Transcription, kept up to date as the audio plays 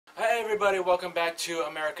everybody, welcome back to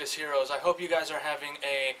America's Heroes. I hope you guys are having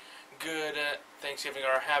a good Thanksgiving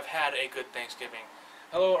or have had a good Thanksgiving.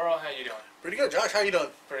 Hello Earl, how you doing? Pretty good, Josh. How you doing?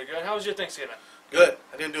 Pretty good. How was your Thanksgiving? Good.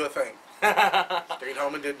 I didn't do a thing. Stayed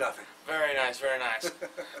home and did nothing. Very nice, very nice.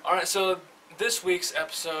 Alright, so this week's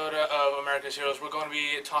episode of America's Heroes, we're going to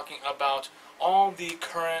be talking about all the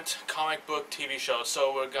current comic book TV shows.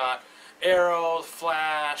 So we've got Arrow,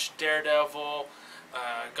 Flash, Daredevil,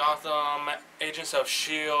 Gotham, Agents of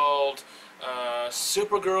S.H.I.E.L.D.,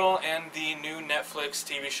 Supergirl, and the new Netflix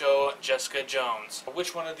TV show Jessica Jones.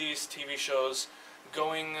 Which one of these TV shows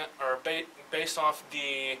based off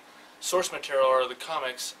the source material or the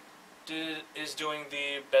comics is doing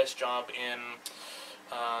the best job in,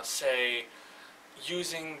 say,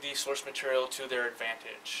 using the source material to their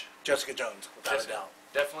advantage? Jessica Jones, without a doubt.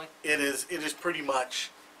 Definitely? It is pretty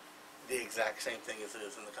much the exact same thing as it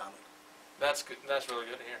is in the comic. That's good. That's really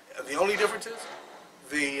good to hear. The only difference is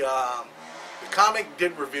the comic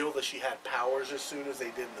did reveal that she had powers as soon as they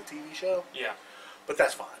did in the TV show. Yeah. But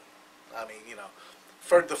that's fine. I mean, you know,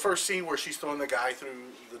 for the first scene where she's throwing the guy through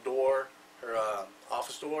the door, her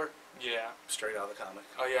office door. Yeah. Straight out of the comic.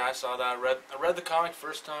 Oh yeah, I saw that. I read the comic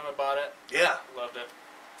first time I bought it. Yeah. Loved it.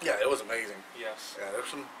 Yeah, it was amazing. Yes. Yeah, there's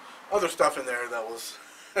some other stuff in there that was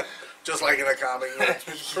just like in a comic. You know,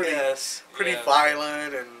 it's pretty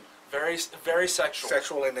violent and very sexual.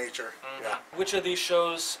 Sexual in nature. Mm-hmm. Yeah. Which of these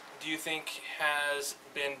shows do you think has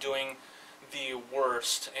been doing the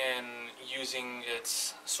worst in using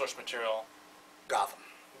its source material? Gotham.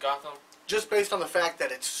 Gotham? Just based on the fact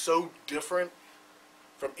that it's so different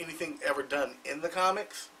from anything ever done in the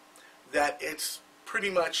comics that it's pretty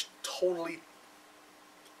much totally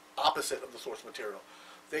opposite of the source material.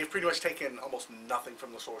 They've pretty much taken almost nothing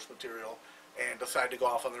from the source material and decided to go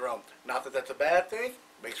off on their own. Not that that's a bad thing,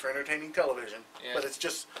 makes for entertaining television, but it's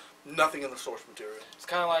just nothing in the source material. It's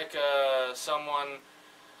kind of like someone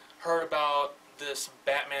heard about this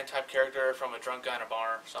Batman type character from a drunk guy in a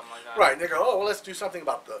bar, or something like that. Right, and they go, oh, well, let's do something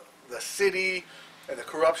about the city and the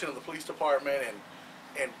corruption of the police department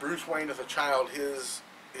and Bruce Wayne as a child, his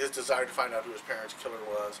desire to find out who his parents' killer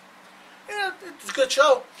was. Yeah, it's a good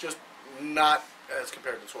show, just not as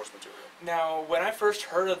compared to the source material. Now, when I first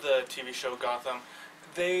heard of the TV show Gotham,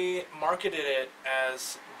 they marketed it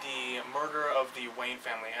as the murder of the Wayne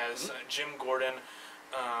family, as Jim Gordon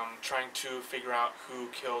trying to figure out who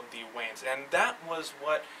killed the Waynes. And that was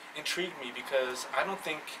what intrigued me, because I don't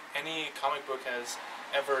think any comic book has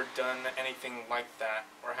ever done anything like that,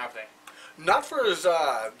 or have they? Not for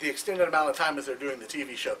the extended amount of time as they're doing the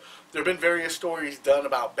TV show. There have been various stories done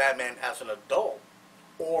about Batman as an adult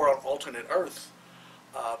or on alternate Earths,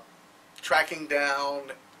 tracking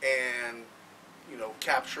down and, you know,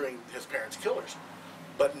 capturing his parents' killers.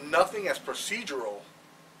 But nothing as procedural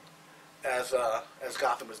as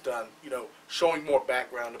Gotham has done. You know, showing more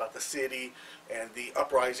background about the city and the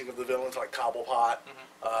uprising of the villains like Cobblepot,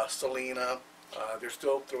 Selina. They're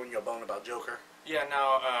still throwing you a bone about Joker. Yeah,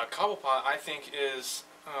 now, Cobblepot, I think, is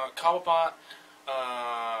Cobblepot,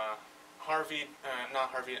 Harvey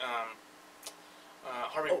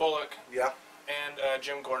Bullock, and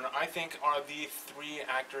Jim Gordon, I think, are the three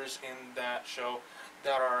actors in that show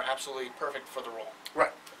that are absolutely perfect for the role.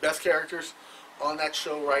 Right. Best characters on that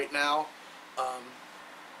show right now.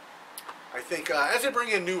 I think as they bring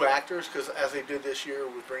in new actors, because as they did this year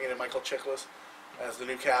with bringing in Michael Chiklis as the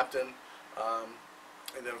new captain,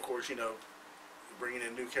 and then, of course, you know, bringing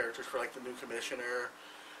in new characters for like the new commissioner,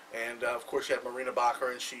 and of course you have Marina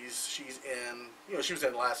Bacher, and she's in, you know, she was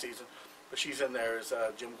in last season, but she's in there as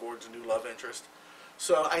Jim Gordon's new love interest.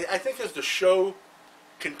 So I think as the show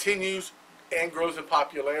continues and grows in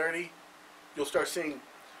popularity, you'll start seeing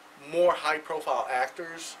more high-profile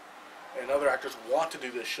actors and other actors want to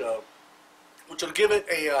do this show, which will give it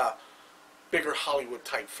a bigger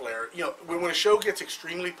Hollywood-type flair. You know, when a show gets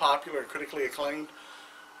extremely popular and critically acclaimed,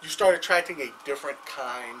 you start attracting a different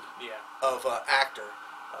kind of actor.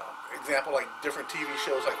 Example, like different TV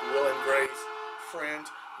shows like Will and Grace, Friends,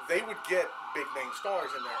 they would get big-name stars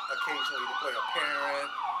in there occasionally to play a parent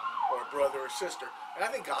or a brother or sister. And I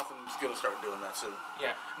think Gotham's going to start doing that soon.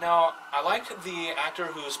 Yeah. Now, I like the actor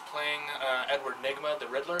who's playing Edward Nygma, the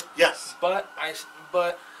Riddler. Yes. But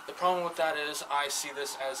the problem with that is I see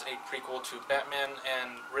this as a prequel to Batman,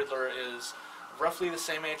 and Riddler is roughly the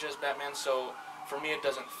same age as Batman, so for me it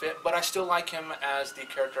doesn't fit. But I still like him as the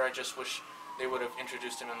character. I just wish they would have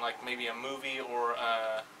introduced him in like maybe a movie or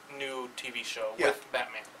a new TV show with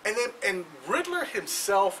Batman. And Riddler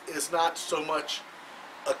himself is not so much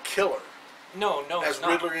a killer. No, as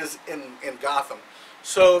Riddler is in Gotham.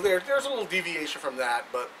 So there's a little deviation from that,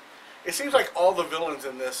 but it seems like all the villains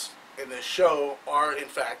in this in this show are in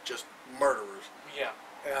fact just murderers. Yeah.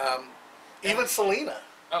 Um, even Selena.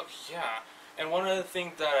 Oh yeah. And one of the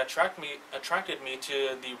things that attracted me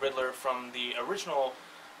to the Riddler from the original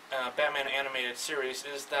Batman animated series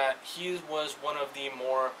is that he was one of the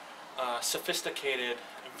more sophisticated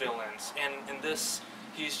villains, and in this,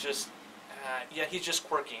 he's just he's just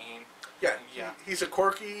quirky. He's a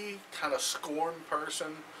quirky, kind of scorned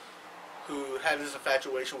person who had his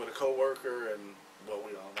infatuation with a coworker, and well,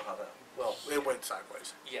 we all know how that. Well, it went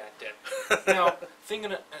sideways. Yeah, it did. Now,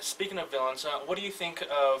 speaking of villains, what do you think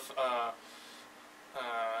of?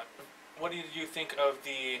 What did you think of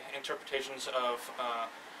the interpretations of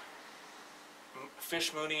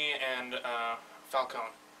Fish Mooney and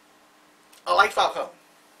Falcone? I like Falcone.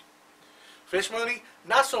 Fish Mooney,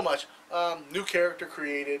 not so much. New character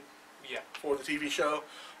created for the TV show.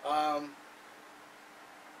 Jada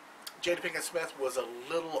Pinkett Smith was a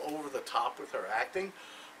little over the top with her acting.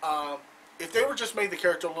 If they were just made the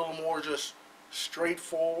character a little more just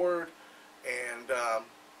straightforward and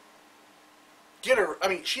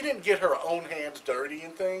she didn't get her own hands dirty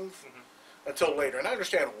and things until later. And I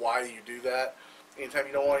understand why you do that. Anytime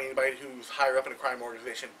you don't want anybody who's higher up in a crime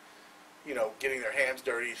organization, getting their hands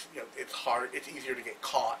dirty, it's hard. It's easier to get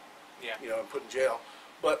caught, and put in jail.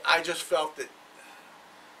 But I just felt that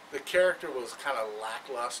the character was kind of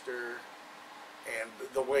lackluster, and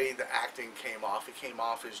the way the acting came off, it came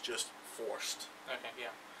off as just forced. Okay,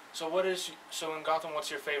 yeah. So in Gotham, what's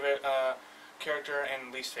your favorite character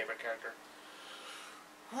and least favorite character?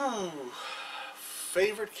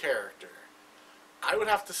 Favorite character? I would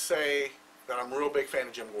have to say that I'm a real big fan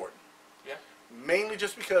of Jim Gordon. Yeah. Mainly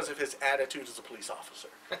just because of his attitude as a police officer.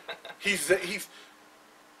 He is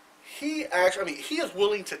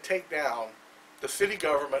willing to take down the city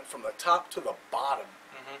government from the top to the bottom,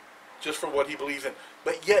 just for what he believes in.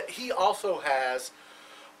 But yet he also has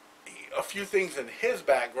a few things in his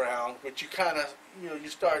background which you kind of, you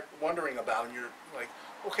start wondering about, and you're like,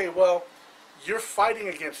 okay, well, you're fighting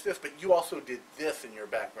against this, but you also did this in your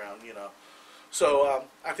background, So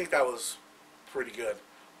I think that was pretty good.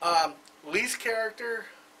 Lee's character,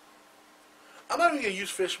 I'm not even going to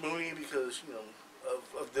use Fish Mooney because,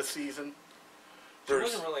 of this season. He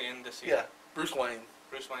wasn't really in this season. Yeah, Bruce Wayne.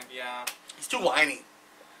 Bruce Wayne, yeah. He's too whiny.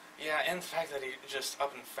 Yeah, and the fact that he just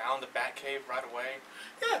up and found the Batcave right away.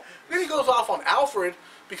 Yeah, then he goes off on Alfred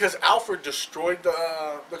because Alfred destroyed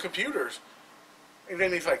the computers. And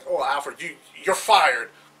then he's like, oh, Alfred, you're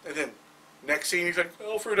fired. And then next scene he's like,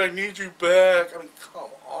 Alfred, I need you back. I mean,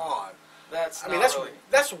 come on. That's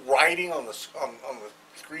writing on the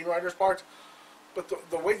screenwriter's part. But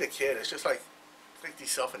the way the kid is just like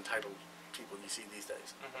these self-entitled people you see these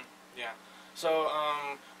days. Yeah. So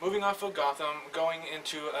moving off of Gotham, going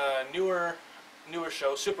into a newer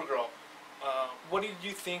show, Supergirl. What did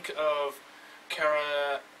you think of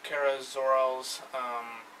Kara Zor-El's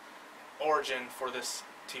origin for this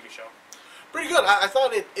TV show? Pretty good. I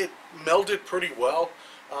thought it melded pretty well,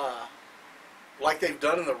 like they've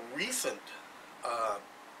done in the recent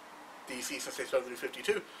DC since they started the New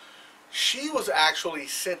 52. She was actually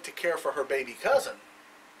sent to care for her baby cousin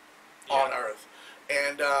on Earth,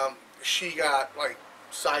 and she got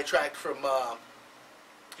sidetracked from the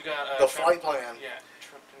flight plan. Yeah,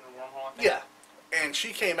 tripped in the wormhole. I think. Yeah, and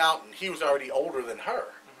she came out, and he was already older than her.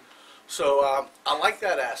 So I like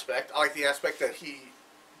that aspect. I like the aspect that he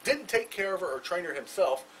didn't take care of her or train her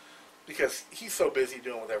himself because he's so busy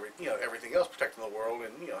doing with everything else, protecting the world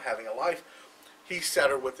and having a life. He set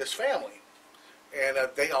her with this family, and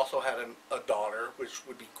they also had a daughter, which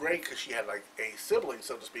would be great because she had a sibling,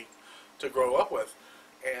 so to speak, to grow up with.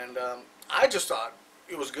 And I just thought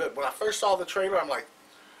it was good. When I first saw the trailer, I'm like,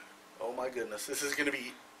 oh my goodness, this is going to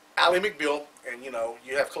be Ally McBeal, and you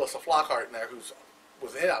have Calista Flockhart in there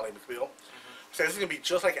was in Ally McBeal. So this is going to be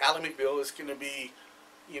just like Ally McBeal. It's going to be,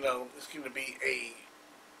 it's going to be a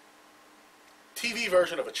TV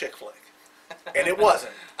version of a chick flick. And it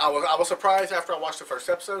wasn't. I was surprised after I watched the first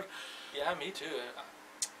episode. Yeah, me too.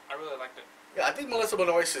 I really liked it. Yeah, I think Melissa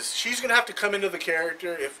Benoist she's going to have to come into the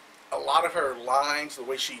character if a lot of her lines, the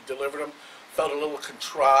way she delivered them, felt a little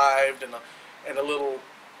contrived and a little,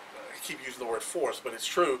 I keep using the word forced, but it's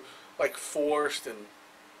true, forced and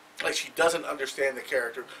she doesn't understand the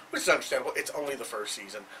character, which is understandable. It's only the first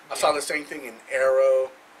season. I saw the same thing in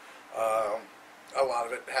Arrow. A lot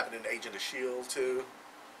of it happened in Agent of S.H.I.E.L.D. too,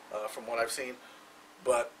 from what I've seen.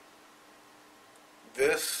 But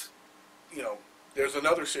this, there's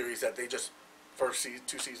another series that they just, first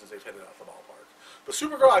 2 seasons, they've hit it out the ballpark. But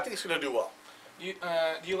Supergirl, I think, is going to do well. Do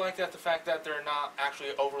you like the fact that they're not actually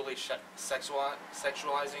overly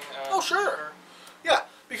sexualizing oh, sure. her? Yeah,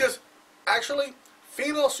 because actually,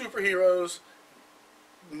 female superheroes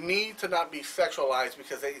need to not be sexualized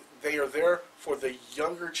because they are there for the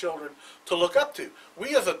younger children to look up to.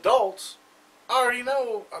 We as adults already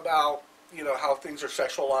know about, you know, how things are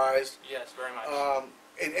sexualized. Yes, very much.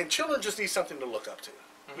 And children just need something to look up to.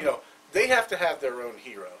 You know, they have to have their own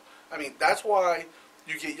hero. I mean, that's why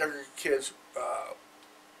you get younger kids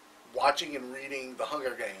watching and reading the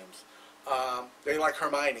Hunger Games. They like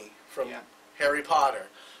Hermione from Harry Potter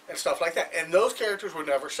and stuff like that. And those characters were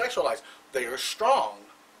never sexualized. They are strong.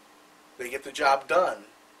 They get the job done.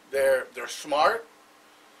 They're smart.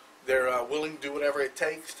 They're willing to do whatever it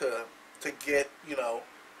takes to get, you know,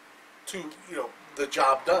 the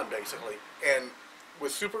job done, basically. And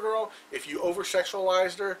with Supergirl, if you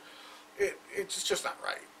over-sexualized her, it's just not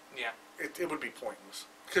right. Yeah. It would be pointless.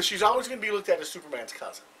 Because she's always going to be looked at as Superman's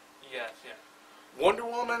cousin. Yes, yeah. Wonder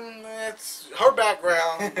Woman, it's her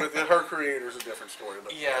background with her creator is a different story.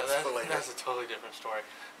 But Yeah, that's a totally different story.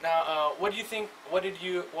 Now, what do you think? What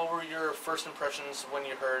were your first impressions when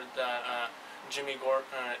you heard that Jimmy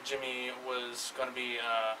was going to be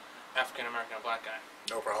African American, a black guy?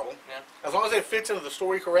 No problem. Yeah. As long as it fits into the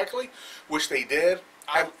story correctly, which they did.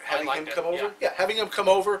 Having him come over, having him come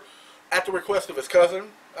over at the request of his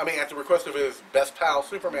cousin. I mean, at the request of his best pal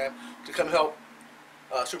Superman to come help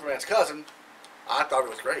Superman's cousin. I thought it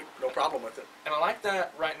was great. No problem with it. And I like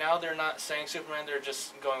that right now they're not saying Superman, they're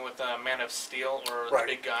just going with Man of Steel or the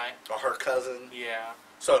big guy. Or her cousin. Yeah.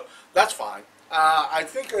 So, that's fine. I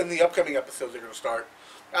think in the upcoming episodes they're going to start,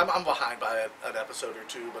 I'm behind by an episode or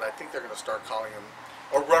two, but I think they're going to start calling him,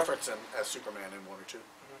 or reference him as Superman in one or two.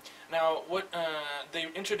 Now, they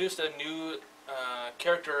introduced a new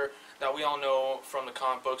character that we all know from the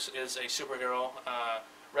comic books is a superhero,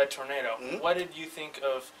 Red Tornado. What did you think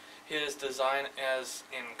of his design as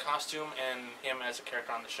in costume and him as a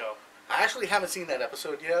character on the show? I actually haven't seen that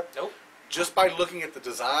episode yet. Nope. Just by looking at the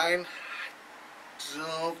design,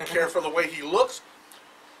 I don't care for the way he looks.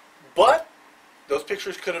 But those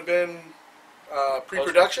pictures could have been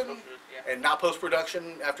pre-production and not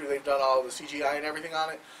post-production after they've done all the CGI and everything on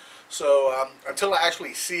it. So until I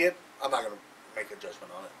actually see it, I'm not going to make a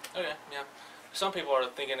judgment on it. Okay, yeah. Some people are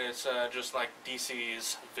thinking it's just like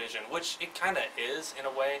DC's vision, which it kind of is in a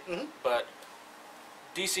way, but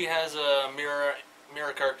DC has a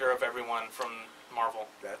mirror character of everyone from Marvel.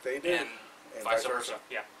 That they do. And vice versa.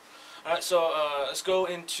 Yeah. All right, so let's go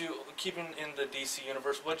into keeping in the DC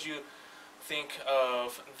universe. What do you think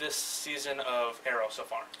of this season of Arrow so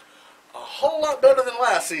far? A whole lot better than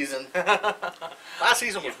last season. Last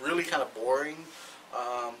season was really kind of boring.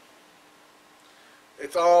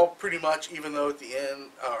 It's all pretty much, even though at the end,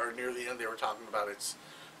 or near the end, they were talking about it's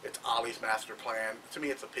Ollie's master plan. To me,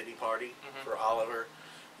 it's a pity party for Oliver.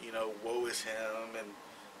 You know, woe is him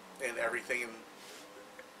and everything. And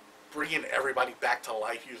bringing everybody back to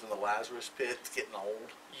life using the Lazarus Pit, it's getting old.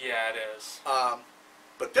 Yeah, it is.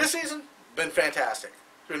 But this season, been fantastic.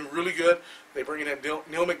 It's been really good. They bring in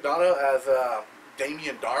Neil McDonough as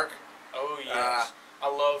Damien Dark. Oh, yes. I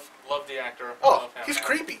love the actor. Oh, he's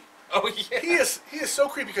creepy. Oh, yeah. He is so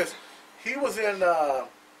creepy because he was in an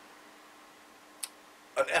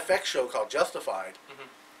FX show called Justified,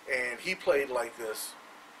 and he played like this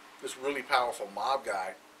really powerful mob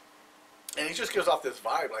guy, and he just gives off this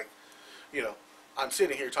vibe like, you know, I'm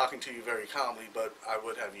sitting here talking to you very calmly, but I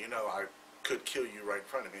would have you know I could kill you right in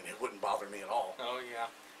front of me and it wouldn't bother me at all. Oh, yeah.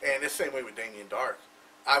 And it's the same way with Damien Dark.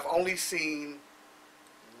 I've only seen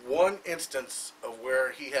one instance of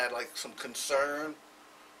where he had like some concern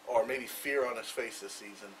or maybe fear on his face this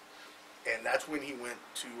season, and that's when he went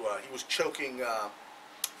to he was choking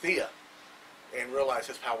Thea and realized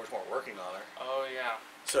his powers weren't working on her. Oh, yeah.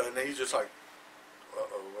 So and then he's just like,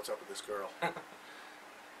 uh-oh, what's up with this girl?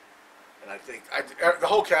 And I think the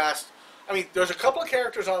whole cast, I mean, there's a couple of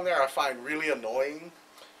characters on there I find really annoying.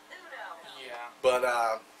 Yeah. But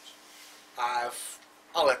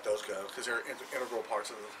I'll let those go because they're integral parts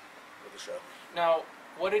of the show. Now,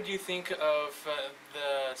 what did you think of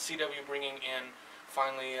the CW bringing in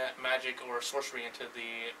finally magic or sorcery into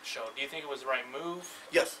the show? Do you think it was the right move?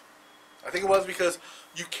 Yes, I think it was because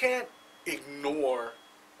you can't ignore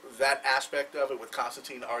that aspect of it with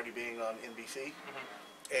Constantine already being on NBC,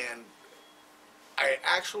 and I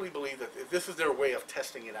actually believe that this is their way of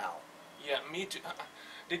testing it out. Yeah, me too.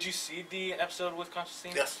 Did you see the episode with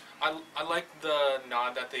Constantine? Yes. I like the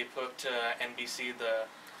nod that they put to NBC, the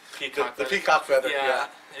peacock the feather. peacock feather, yeah.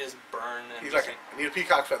 Is burned. He's like, I need a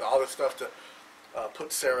peacock feather, all this stuff to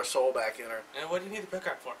put Sarah's soul back in her. And what do you need the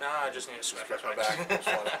peacock for? Nah, I just need to scratch my back. It was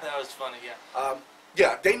funny. That was funny, yeah.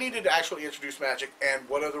 Yeah, they needed to actually introduce magic, and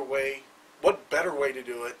what better way to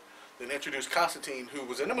do it than introduce Constantine, who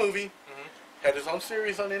was in a movie, had his own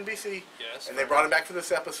series on NBC. Yes. And they brought him back for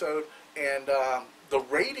this episode. And the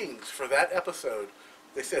ratings for that episode,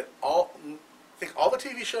 they said I think all the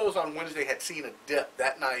TV shows on Wednesday had seen a dip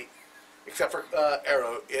that night, except for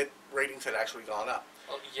Arrow. Ratings had actually gone up.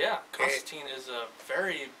 Oh, yeah, Constantine is a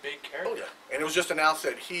very big character. Oh yeah, and it was just announced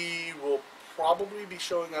that he will probably be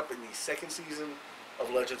showing up in the second season of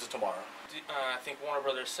Legends of Tomorrow. I think Warner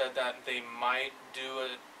Brothers said that they might do a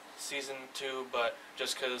season 2, but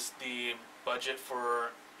just because the budget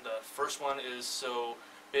for the first one is so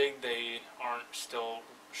big, they aren't still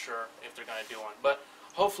sure if they're going to do one. But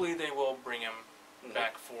hopefully they will bring him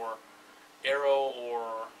back for Arrow,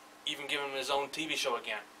 or even give him his own TV show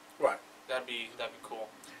again. Right. That'd be cool.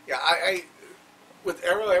 Yeah, I with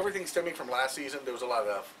Arrow, everything stemming from last season, there was a lot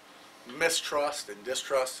of mistrust and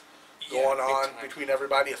distrust going on between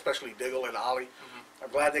everybody, especially Diggle and Ollie. I'm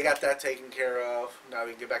glad they got that taken care of. Now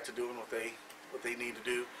they can get back to doing what they need to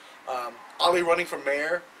do. Ollie running for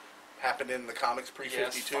mayor happened in the comics pre-52.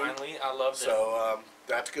 Yes, finally, I loved it. So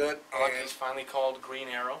that's good. I like he's finally called Green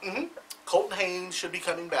Arrow. Colton Haynes should be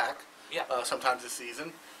coming back. Yeah. Sometime this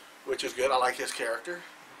season, which is good. I like his character.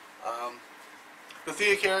 The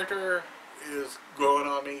Thea character is growing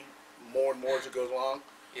on me more and more as it goes along.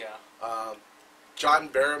 Yeah. John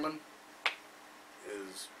Barrowman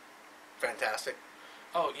is fantastic.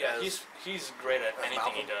 Oh yeah, he's great at anything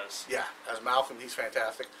Malcolm. he does. Yeah, as Malcolm, he's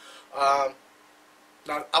fantastic. Now,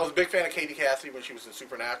 I was a big fan of Katie Cassidy when she was in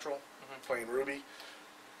Supernatural, playing Ruby.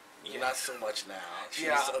 Yeah. Not so much now. She's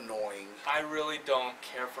annoying. I really don't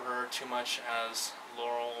care for her too much as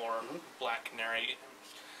Laurel or Black Canary.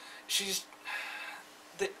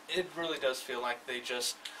 It really does feel like they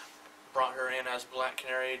just brought her in as Black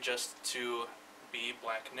Canary just to be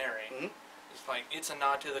Black Canary. It's like, it's a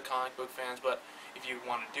nod to the comic book fans, but if you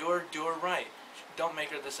want to do her right. Don't make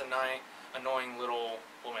her this annoying little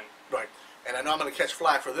woman. Right. And I know I'm going to catch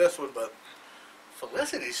flack for this one, but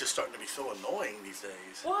Felicity's just starting to be so annoying these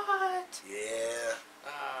days. What? Yeah.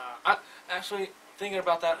 I actually thinking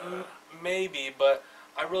about that, maybe, but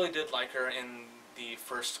I really did like her in the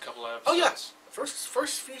first couple of episodes. Oh yes,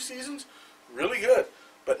 first few seasons, really good.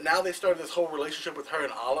 But now they started this whole relationship with her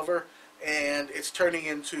and Oliver, and it's turning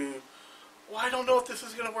into, well, I don't know if this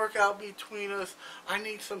is going to work out between us. I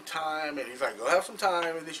need some time. And he's like, go have some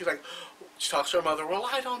time. And then she's like, she talks to her mother, well,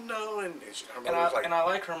 I don't know. And I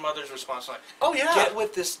like her mother's response, like, oh yeah, get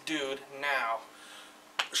with this dude now.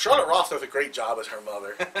 Charlotte Ross does a great job as her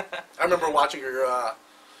mother. I remember watching her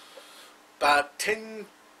about 10,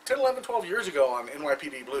 11, 12 years ago on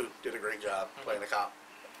NYPD Blue. Did a great job playing a cop.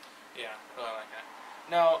 Yeah, really like that.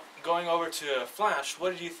 Now, going over to Flash,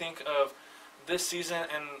 what did you think of this season?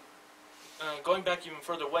 And going back even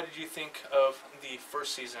further, what did you think of the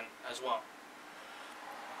first season as well?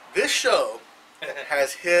 This show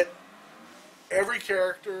has hit every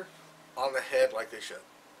character on the head like they should.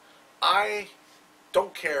 I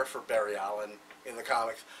don't care for Barry Allen in the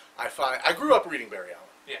comics. I grew up reading Barry Allen.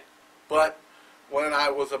 Yeah. But when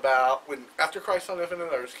after Christ on Infinite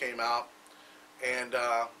Earths came out, and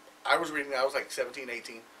I was like 17,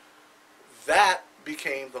 18, that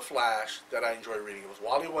became the Flash that I enjoy reading. It was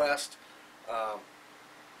Wally West.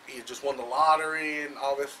 He had just won the lottery and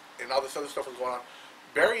all this other stuff was going on.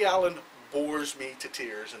 Barry Allen bores me to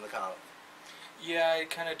tears in the comic. Yeah, it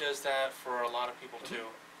kind of does that for a lot of people too.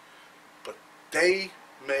 But they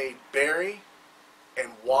made Barry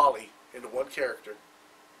and Wally into one character,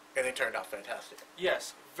 and it turned out fantastic.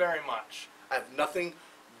 Yes, very much. I have nothing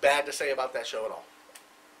bad to say about that show at all.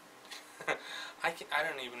 I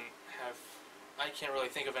can't really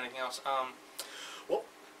think of anything else. Well,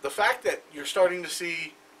 the fact that you're starting to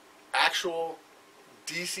see actual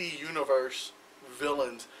DC Universe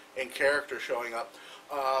villains and characters showing up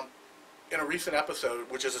in a recent episode,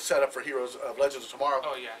 which is a setup for Heroes of Legends of Tomorrow.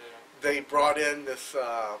 Oh yeah. They brought in this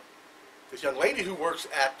young lady who works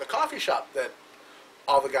at the coffee shop that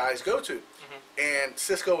all the guys go to, and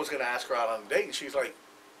Cisco was going to ask her out on a date, and she's like,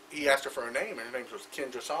 he asked her for her name, and her name was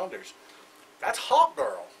Kendra Saunders. That's Hawk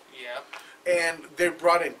Girl. Yeah. And they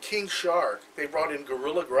brought in King Shark. They brought in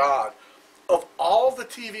Gorilla Grodd. Of all the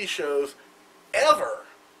TV shows ever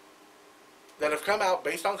that have come out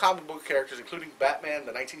based on comic book characters, including Batman,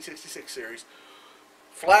 the 1966 series,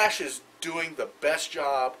 Flash is doing the best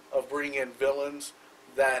job of bringing in villains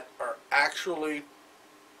that are actually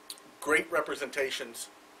great representations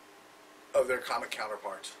of their comic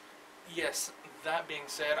counterparts. Yes, that being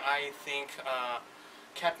said, I think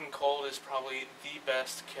Captain Cold is probably the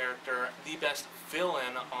best character, the best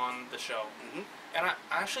villain on the show. And I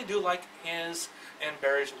actually do like his and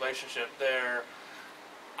Barry's relationship.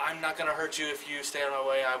 I'm not going to hurt you if you stay out of my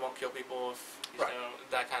way. I won't kill people if you stay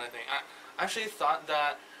out, that kind of thing. I actually thought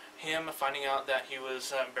that him finding out that he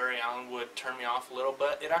was Barry Allen would turn me off a little,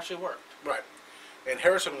 but it actually worked. Right. And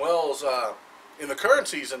Harrison Wells, in the current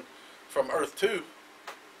season, from Earth 2,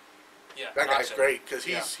 Yeah, that guy's awesome. great because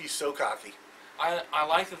he's so cocky. I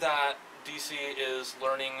like that DC is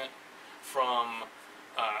learning from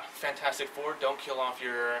Fantastic Four. Don't kill off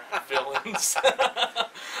your villains.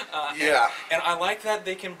 Yeah. And I like that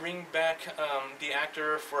they can bring back the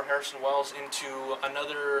actor for Harrison Wells into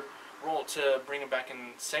another role, to bring him back in the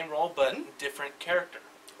same role but different character.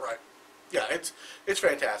 Right. Yeah, it's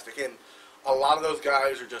fantastic, and a lot of those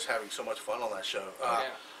guys are just having so much fun on that show. Yeah.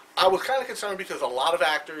 I was kind of concerned because a lot of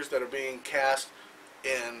actors that are being cast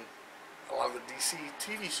in a lot of the DC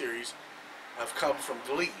TV series have come from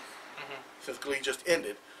Glee, since Glee just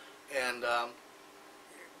ended, and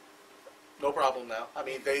no problem now. I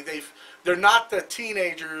mean, they're not the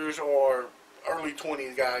teenagers or early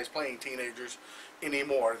 20s guys playing teenagers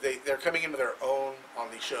anymore. They're coming into their own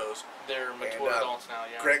on these shows. They're mature adults now.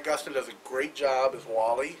 Yeah. Grant Gustin does a great job as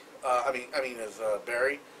Wally. As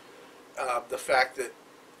Barry. The fact that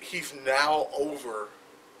he's now over,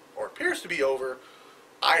 or appears to be over,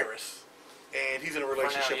 Iris, and he's in a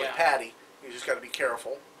relationship with Patty. You just got to be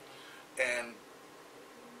careful. And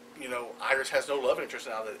Iris has no love interest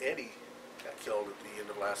now that Eddie got killed at the end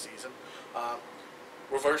of last season.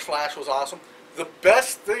 Reverse Flash was awesome. The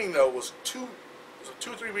best thing though was 2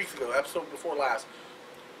 or 3 weeks ago, episode before last,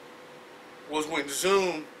 was when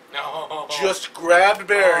Zoom just grabbed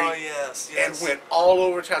Barry and went all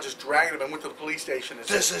over town, just dragging him, and went to the police station and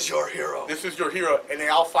This said, is your hero. "This is your hero," and they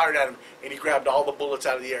all fired at him, and he grabbed all the bullets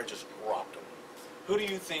out of the air and just dropped them. Who do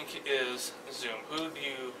you think is Zoom? Who do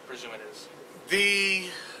you presume it is? The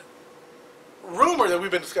rumor that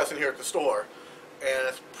we've been discussing here at the store, and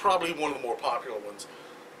it's probably one of the more popular ones,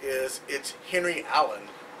 is it's Henry Allen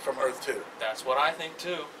from Earth 2. That's what I think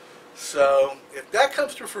too. So, if that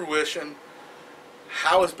comes to fruition,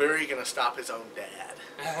 how is Barry going to stop his own dad?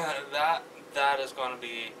 that is going to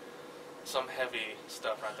be some heavy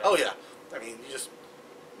stuff right there. Oh, yeah. I mean,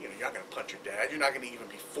 you're not going to punch your dad. You're not going to even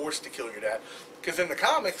be forced to kill your dad. Because in the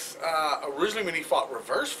comics, originally when he fought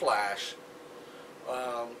Reverse Flash,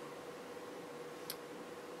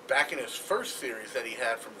 back in his first series that he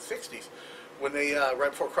had from the 60s, when they,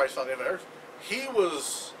 right before Crisis on Infinite Earth,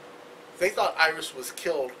 they thought Iris was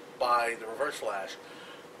killed by the Reverse Flash.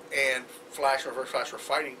 And Flash and Reverse Flash were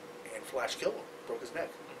fighting, and Flash killed him, broke his neck,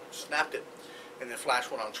 snapped it. And then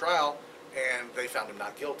Flash went on trial, and they found him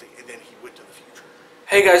not guilty, and then he went to the future.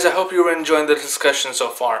 Hey guys, I hope you were enjoying the discussion so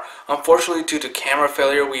far. Unfortunately, due to camera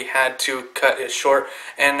failure, we had to cut it short,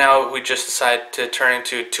 and now we just decided to turn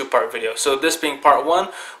into a two-part video. So this being part 1,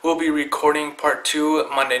 we'll be recording part 2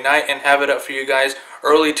 Monday night and have it up for you guys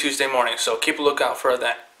early Tuesday morning. So keep a lookout for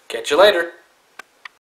that. Catch you later.